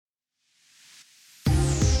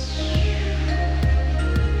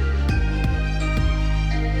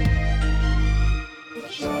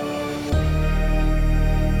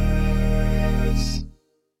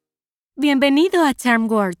Bienvenido a Charm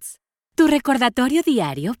Words, tu recordatorio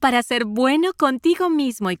diario para ser bueno contigo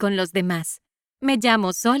mismo y con los demás. Me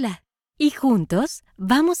llamo Sola y juntos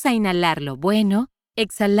vamos a inhalar lo bueno,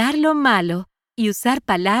 exhalar lo malo y usar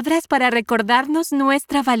palabras para recordarnos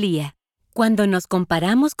nuestra valía. Cuando nos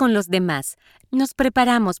comparamos con los demás, nos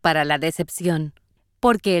preparamos para la decepción,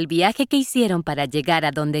 porque el viaje que hicieron para llegar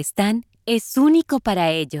a donde están es único para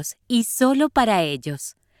ellos y solo para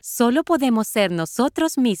ellos. Solo podemos ser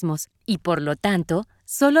nosotros mismos y, por lo tanto,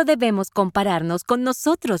 solo debemos compararnos con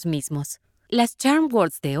nosotros mismos. Las Charm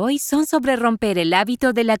Words de hoy son sobre romper el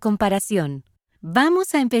hábito de la comparación.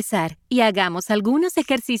 Vamos a empezar y hagamos algunos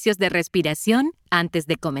ejercicios de respiración antes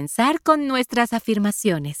de comenzar con nuestras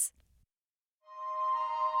afirmaciones.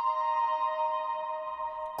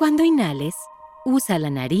 Cuando inhales, usa la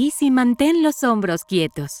nariz y mantén los hombros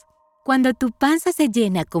quietos. Cuando tu panza se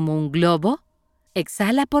llena como un globo,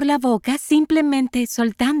 exhala por la boca simplemente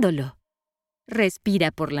soltándolo.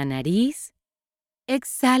 Respira por la nariz,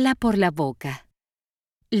 exhala por la boca.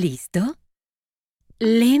 ¿Listo?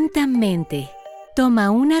 Lentamente,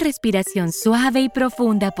 toma una respiración suave y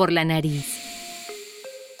profunda por la nariz.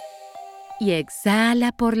 Y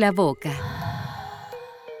exhala por la boca.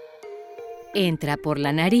 Entra por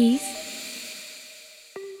la nariz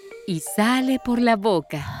y sale por la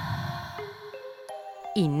boca.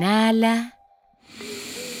 Inhala.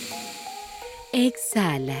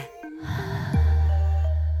 Exhala.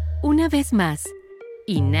 Una vez más,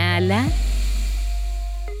 inhala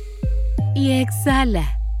y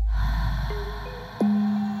exhala.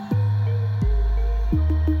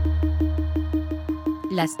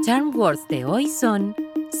 Las Charm Words de hoy son: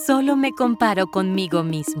 solo me comparo conmigo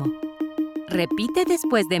mismo. Repite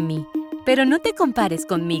después de mí, pero no te compares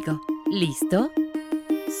conmigo. ¿Listo?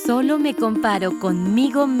 Solo me comparo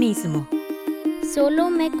conmigo mismo. Solo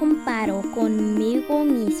me comparo conmigo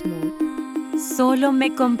mismo. Solo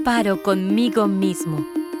me comparo conmigo mismo.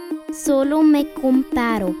 Solo me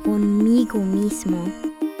comparo conmigo mismo.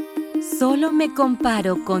 Solo me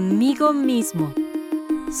comparo conmigo mismo.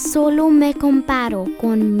 Solo me comparo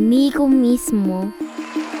conmigo mismo.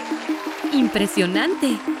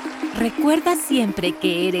 ¡Impresionante! Recuerda siempre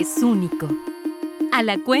que eres único. A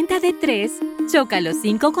la cuenta de 3, choca los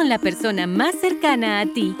 5 con la persona más cercana a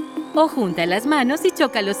ti. O junta las manos y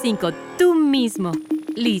choca los 5 tú mismo.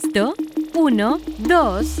 ¿Listo? 1,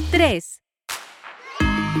 2, 3.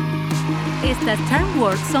 Estas Charm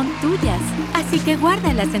Words son tuyas, así que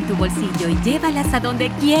guárdalas en tu bolsillo y llévalas a donde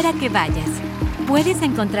quiera que vayas. Puedes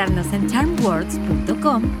encontrarnos en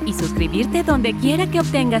charmwords.com y suscribirte donde quiera que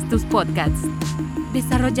obtengas tus podcasts.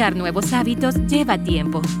 Desarrollar nuevos hábitos lleva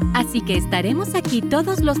tiempo, así que estaremos aquí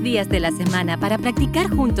todos los días de la semana para practicar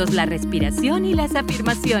juntos la respiración y las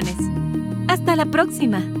afirmaciones. ¡Hasta la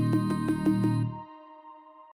próxima!